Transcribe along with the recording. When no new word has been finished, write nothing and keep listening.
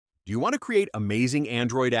Do you want to create amazing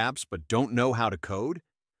Android apps but don't know how to code?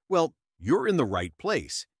 Well, you're in the right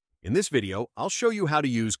place. In this video, I'll show you how to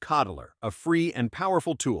use Kodular, a free and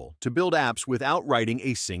powerful tool to build apps without writing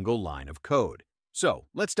a single line of code. So,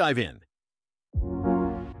 let's dive in.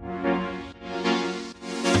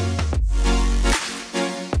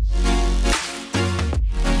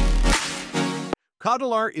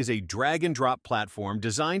 Kodular is a drag-and-drop platform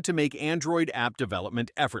designed to make Android app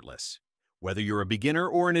development effortless. Whether you're a beginner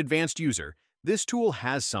or an advanced user, this tool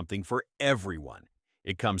has something for everyone.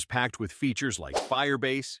 It comes packed with features like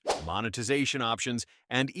Firebase, monetization options,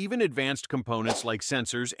 and even advanced components like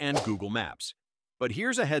sensors and Google Maps. But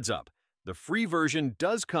here's a heads up, the free version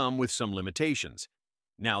does come with some limitations.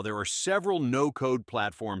 Now, there are several no-code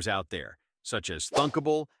platforms out there, such as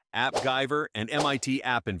Thunkable, AppGyver, and MIT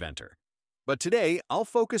App Inventor. But today, I'll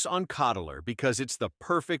focus on Kodular because it's the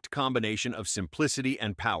perfect combination of simplicity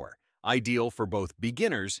and power, ideal for both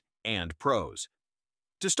beginners and pros.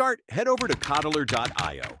 To start, head over to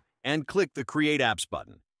kodular.io and click the Create Apps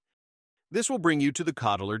button. This will bring you to the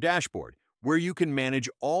Kodular dashboard, where you can manage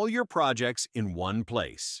all your projects in one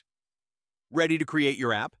place. Ready to create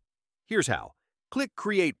your app? Here's how. Click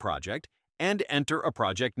Create Project and enter a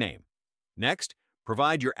project name. Next,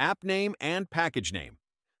 provide your app name and package name.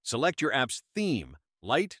 Select your app's theme,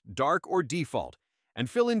 light, dark, or default, and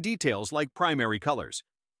fill in details like primary colors.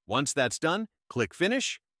 Once that's done, click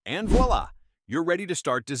Finish, and voila! You're ready to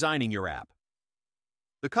start designing your app.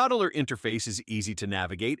 The Kodular interface is easy to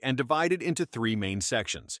navigate and divided into three main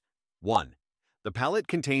sections. 1. The palette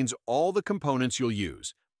contains all the components you'll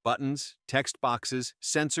use: buttons, text boxes,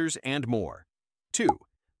 sensors, and more. 2.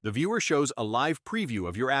 The viewer shows a live preview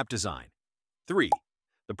of your app design. 3.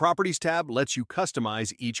 The Properties tab lets you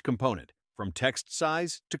customize each component, from text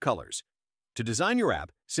size to colors. To design your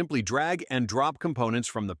app, simply drag and drop components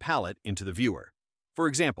from the palette into the viewer. For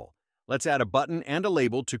example, let's add a button and a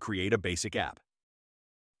label to create a basic app.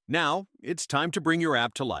 Now, it's time to bring your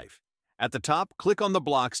app to life. At the top, click on the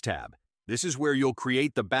Blocks tab. This is where you'll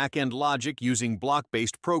create the back-end logic using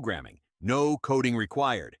block-based programming, no coding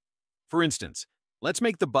required. For instance, let's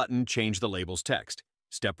make the button change the label's text.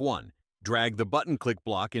 Step 1. Drag the button click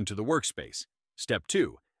block into the workspace. Step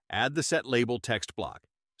 2. Add the set label text block.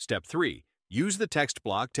 Step 3. Use the text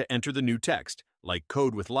block to enter the new text, like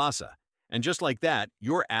code with Lasa. And just like that,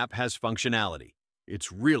 your app has functionality.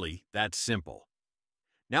 It's really that simple.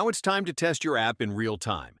 Now it's time to test your app in real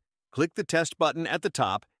time. Click the Test button at the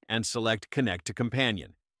top and select Connect to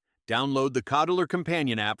Companion. Download the Kodular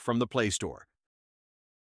Companion app from the Play Store.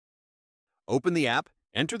 Open the app,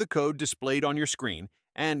 enter the code displayed on your screen,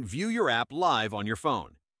 and view your app live on your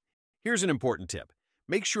phone. Here's an important tip.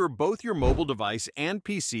 Make sure both your mobile device and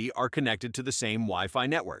PC are connected to the same Wi-Fi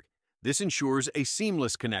network. This ensures a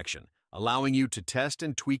seamless connection, allowing you to test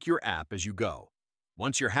and tweak your app as you go.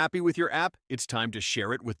 Once you're happy with your app, it's time to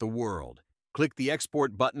share it with the world. Click the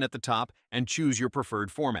Export button at the top and choose your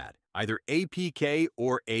preferred format, either APK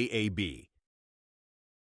or AAB.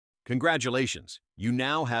 Congratulations, you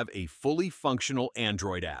now have a fully functional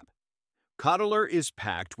Android app. Kodular is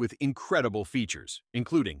packed with incredible features,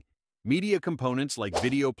 including media components like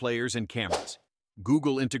video players and cameras,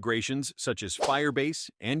 Google integrations such as Firebase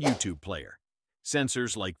and YouTube Player,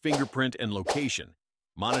 sensors like fingerprint and location,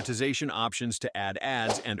 monetization options to add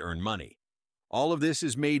ads and earn money. All of this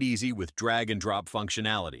is made easy with drag-and-drop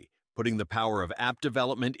functionality, putting the power of app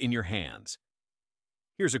development in your hands.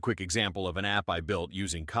 Here's a quick example of an app I built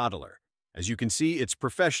using Kodular. As you can see, it's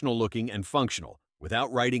professional-looking and functional,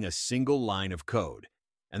 without writing a single line of code.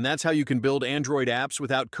 And that's how you can build Android apps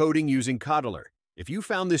without coding using Kodular. If you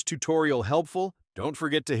found this tutorial helpful, don't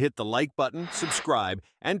forget to hit the like button, subscribe,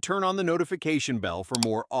 and turn on the notification bell for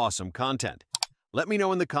more awesome content. Let me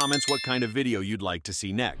know in the comments what kind of video you'd like to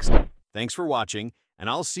see next. Thanks for watching, and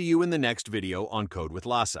I'll see you in the next video on Code with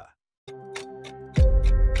Lasa.